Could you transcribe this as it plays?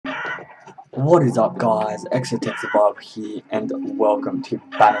What is up, guys? Exotech Survivor here, and welcome to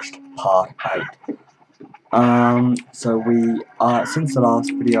Banished Part 8. So we, since the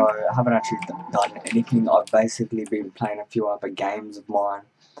last video, I haven't actually done anything. I've basically been playing a few other games of mine.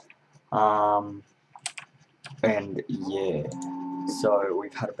 And yeah, so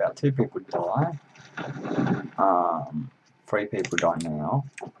we've had about 2 people die. 3 people die now.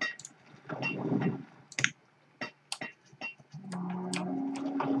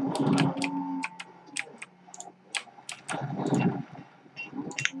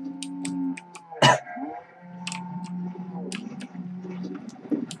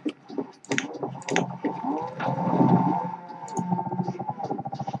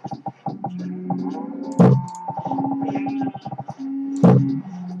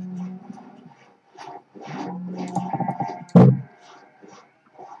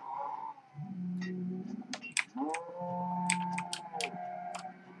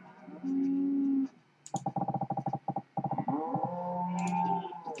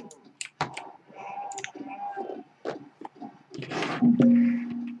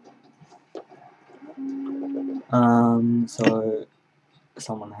 So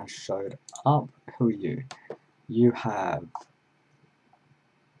someone has showed up. Who are you? You have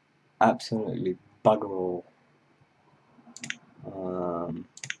absolutely bugger all.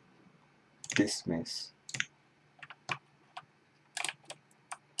 Dismiss.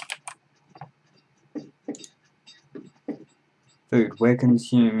 Food. We're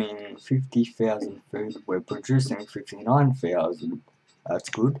consuming 50,000 food. We're producing 59,000. That's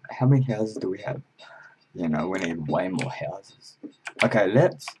good. How many houses do we have? You know, we need way more houses. Okay,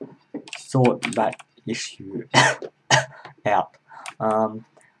 let's sort that issue out. I'm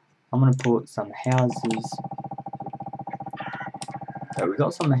gonna put some houses. So we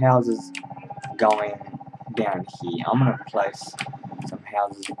got some houses going down here. I'm gonna place some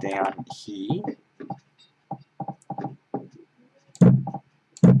houses down here.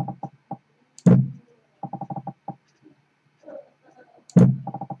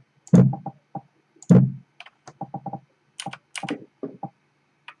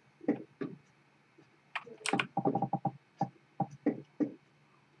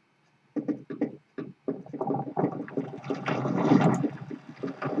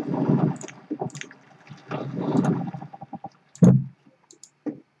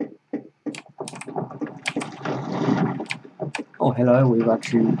 Oh, hello, we've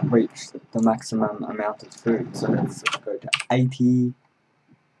actually reached the maximum amount of food, so let's go to 80.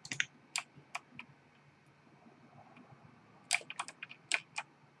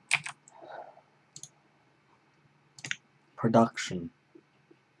 Production.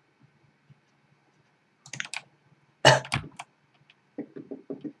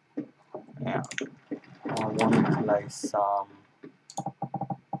 Now, I want to place some.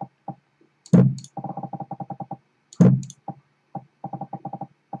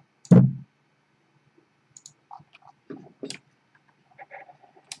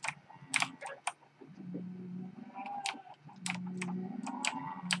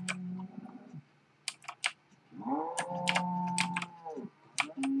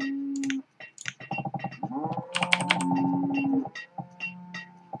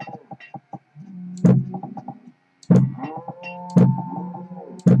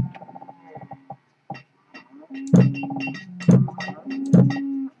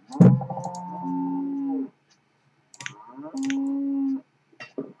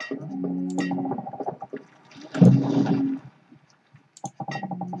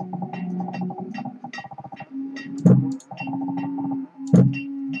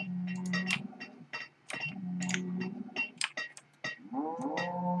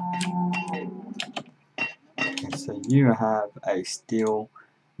 So you have a steel,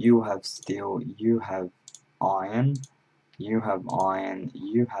 you have steel, you have iron, you have iron,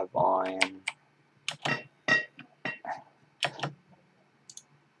 you have iron.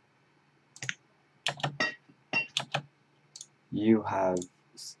 You have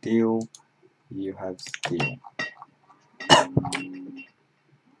steel, you have steel.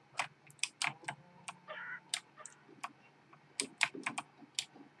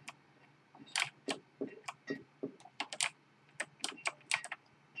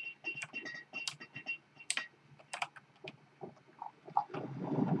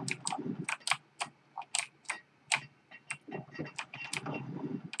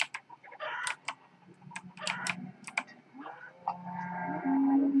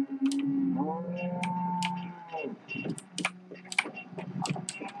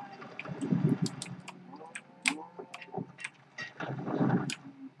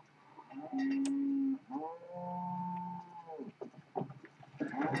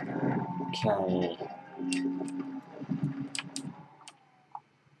 Okay.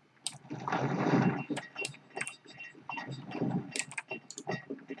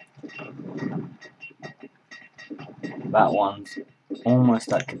 That one's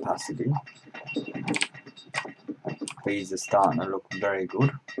almost at capacity. These are starting to look very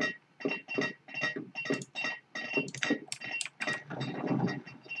good.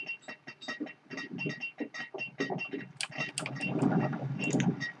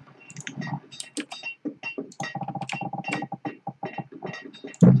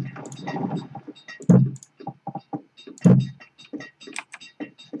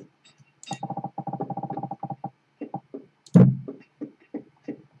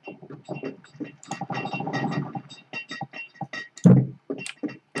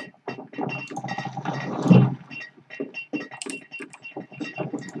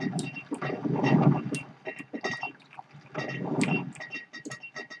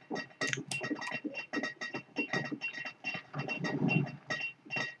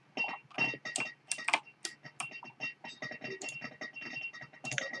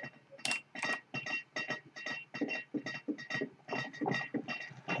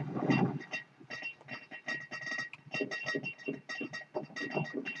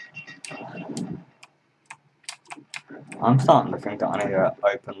 I'm starting to think that I need to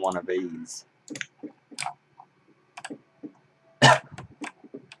open one of these.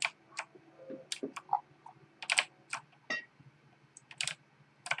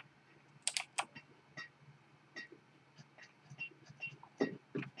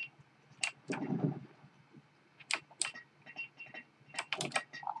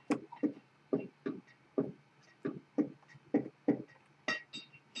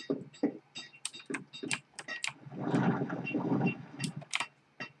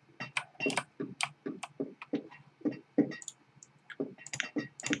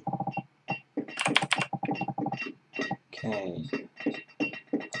 Okay.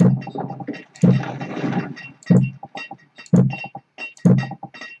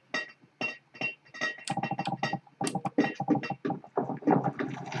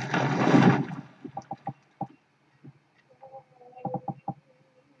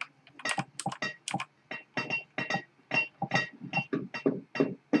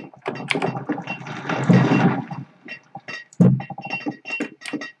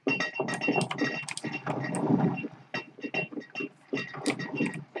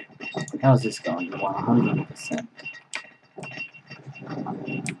 How's this going? 100%.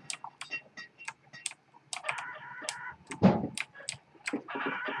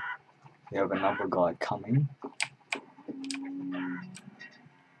 We have another guy coming.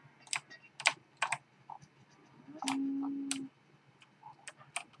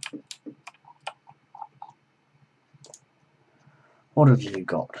 What have you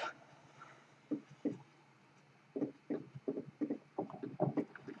got?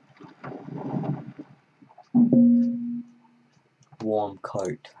 Warm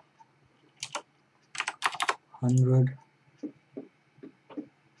coat. 100.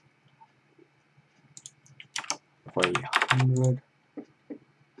 300.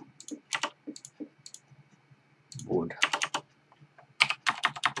 Wood.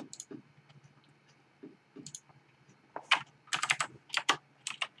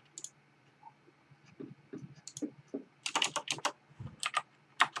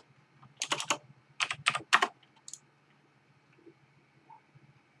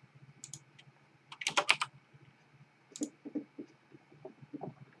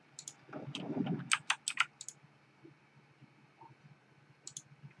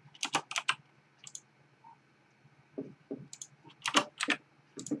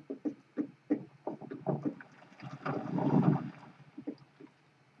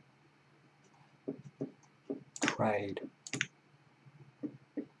 Trade.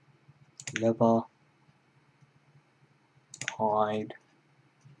 Leather. Hide.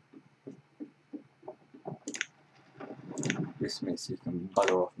 This means you can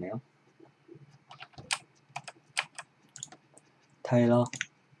bugger off now. Tailor.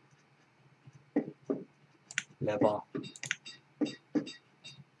 Leather.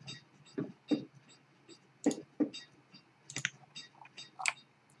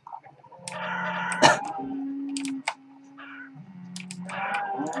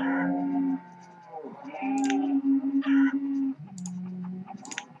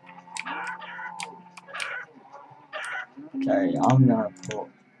 Okay, I'm gonna put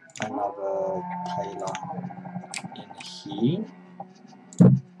another tailor in here.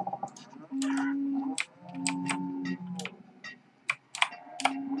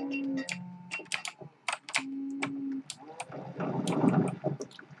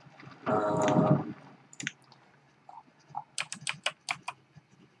 Um,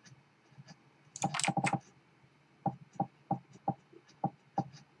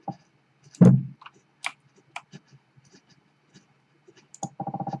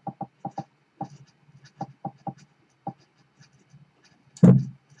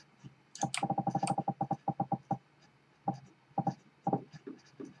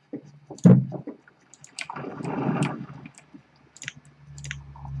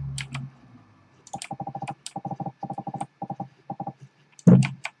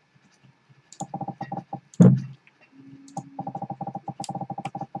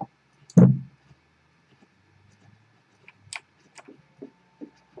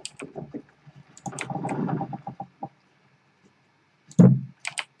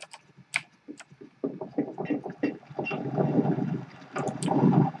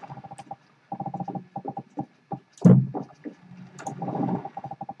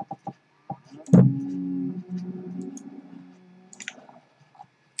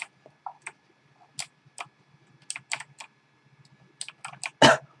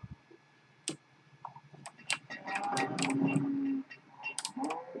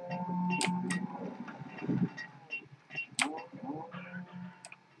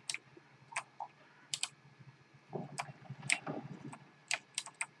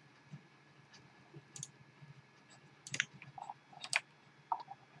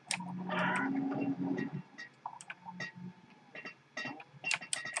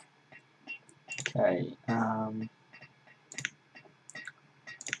 okay,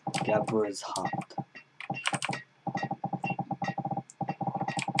 Gabra's hut.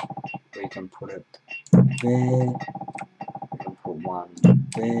 We can put it there. We can put one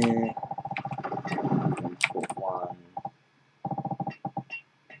there. We can put one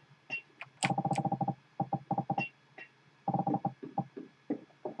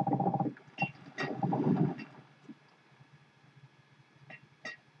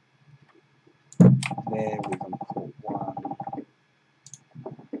there. We can put one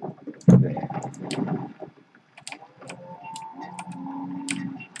there.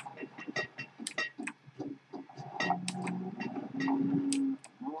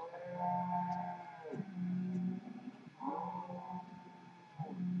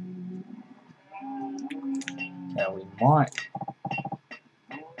 Now we might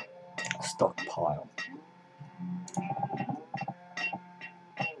stockpile.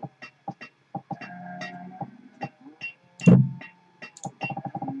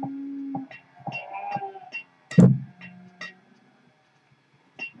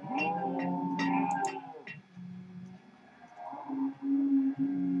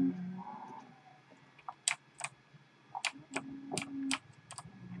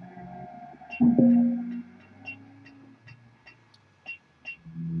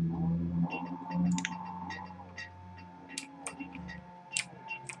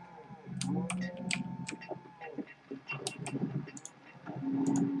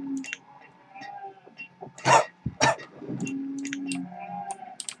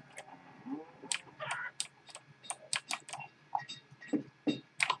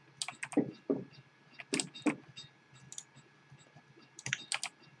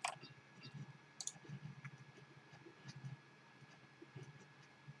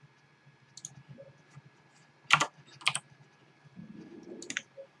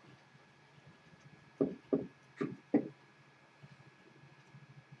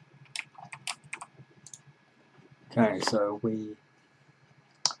 Okay, so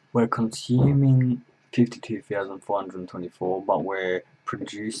we're consuming 52,424, but we're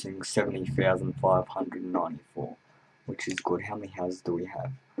producing 70,594, which is good. How many houses do we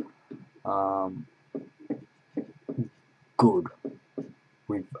have? Good.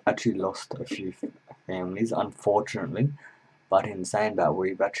 We've actually lost a few families, unfortunately, but in saying that,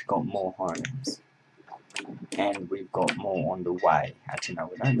 we've actually got more homes, and we've got more on the way. Actually, no,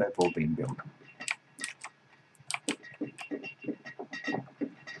 we don't. They've all been built.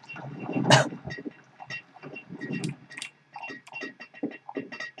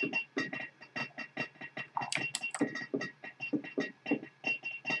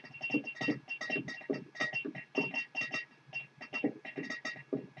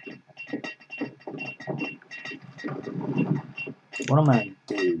 What I'm going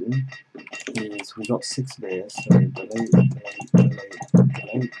to do is, we got 6 there, so delete.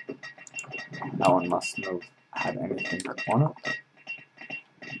 That one mustn't have had anything on it.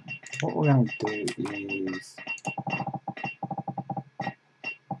 What we're going to do is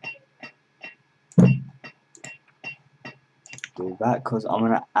do that, because I'm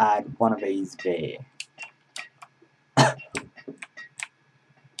going to add one of these there.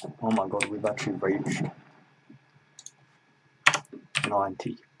 Oh my god, we've actually reached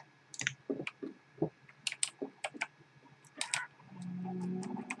 90.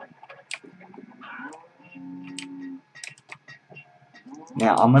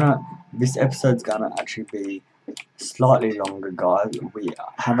 Now this episode's gonna actually be slightly longer, guys. We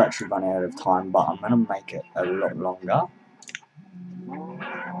have actually run out of time, but I'm gonna make it a lot longer.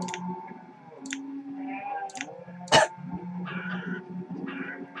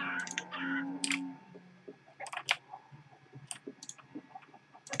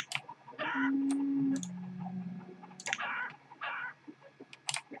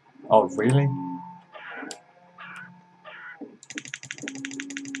 Oh, really?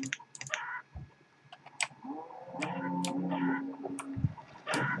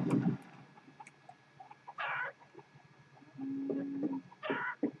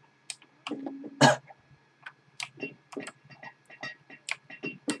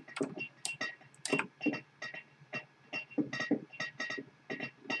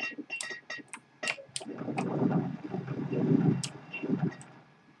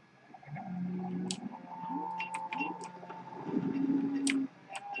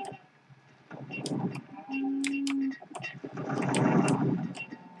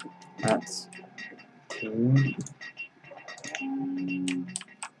 That's 2.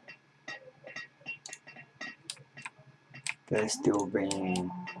 They're still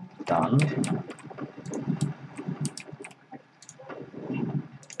being done.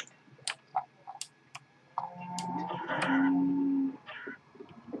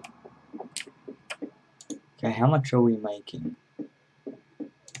 Okay, how much are we making?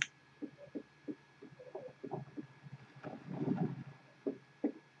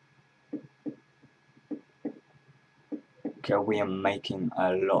 Okay, we are making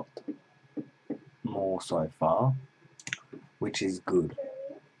a lot more so far, which is good.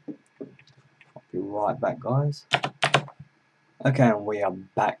 I'll be right back, guys. Okay, and we are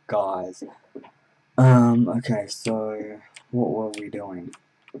back, guys. Okay, so what were we doing?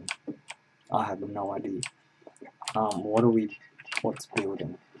 I have no idea. What's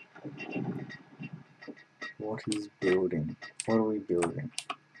building? What is building? What are we building?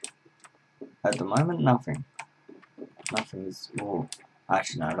 At the moment, nothing. Nothing is, well,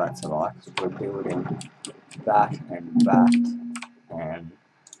 actually no, that's a lie, 'cause we're building that and that, and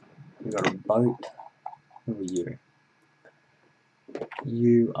we got a boat. Who are you?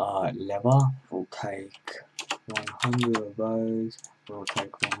 You are leather. We'll take 100 of those. We'll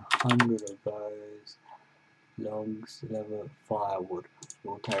take 100 of those. Logs, leather, firewood.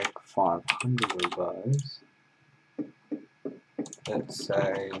 We'll take 500 of those. Let's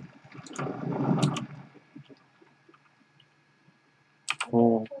say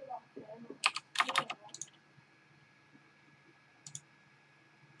 4.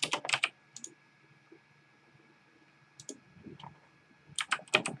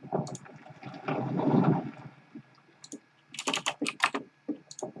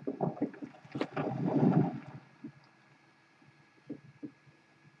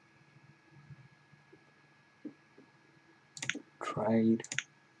 Trade.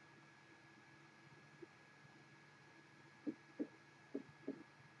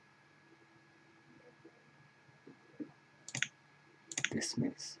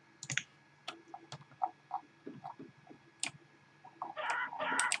 Dismiss.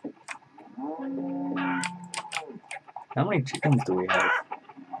 How many chickens do we have?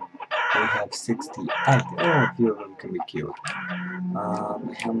 We have 68. Oh, a few of them can be killed.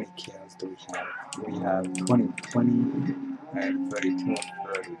 How many cows do we have? We have 20, and 32 and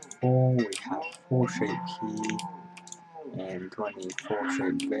 34. We have 4 sheep here, and 24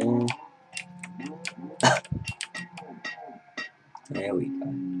 sheep there. There we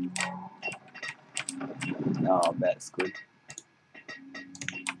go. Oh, that's good.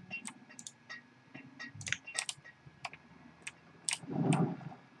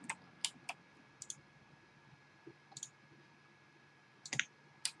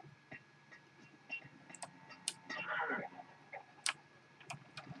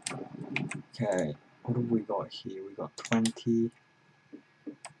 Okay, what have we got here? We got 20.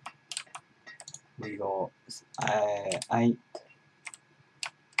 We got 8.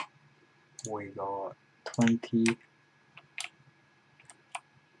 We got 20.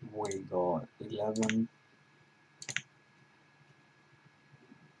 We got 11.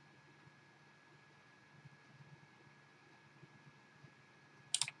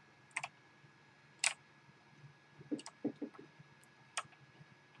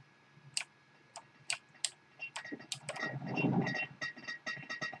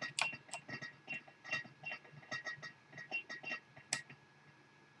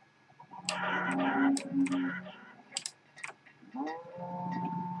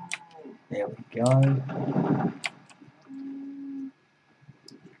 There we go.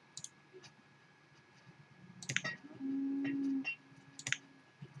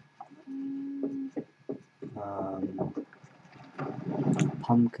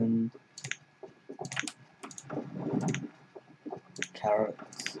 Pumpkin,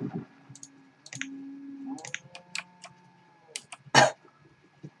 carrots.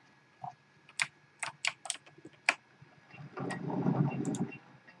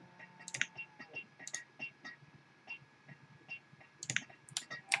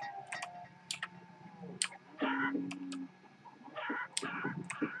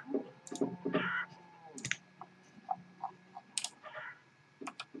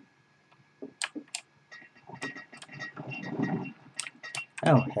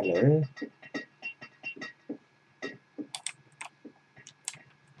 Oh, hello.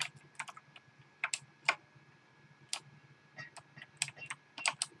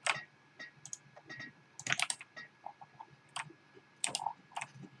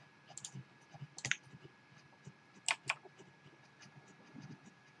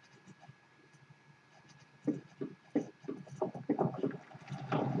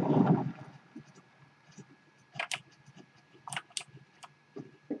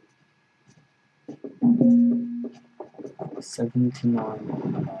 $79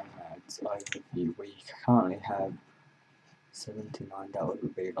 nomads overview. We currently have 79. That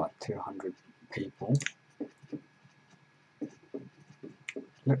would be like 200 people.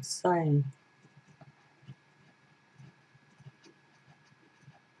 Let's say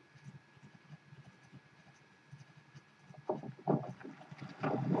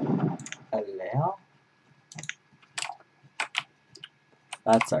allow.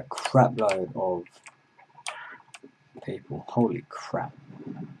 That's a crap load of people. Holy crap.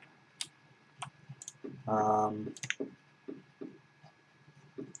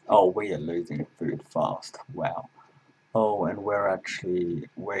 Oh, we are losing food fast. Wow. Oh, and we're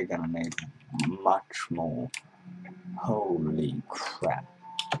gonna need much more. Holy crap.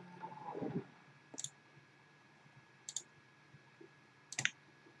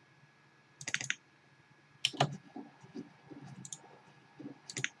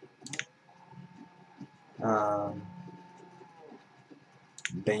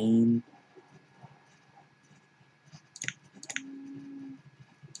 Bean.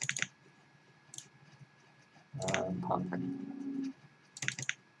 Pumpkin.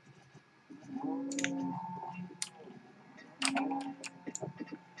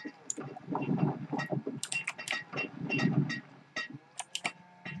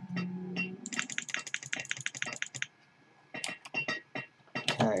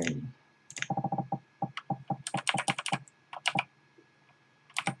 Okay.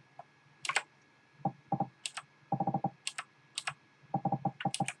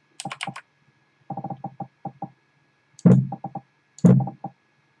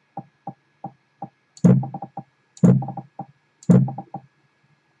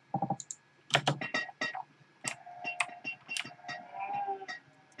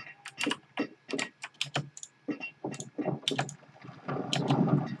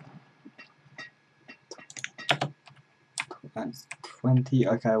 That's 20.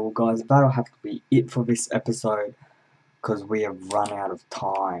 Okay, well guys, that'll have to be it for this episode, because we have run out of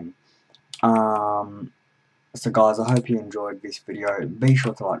time. So guys, I hope you enjoyed this video. Be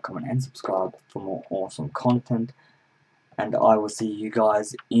sure to like, comment, and subscribe for more awesome content. And I will see you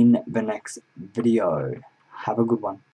guys in the next video. Have a good one.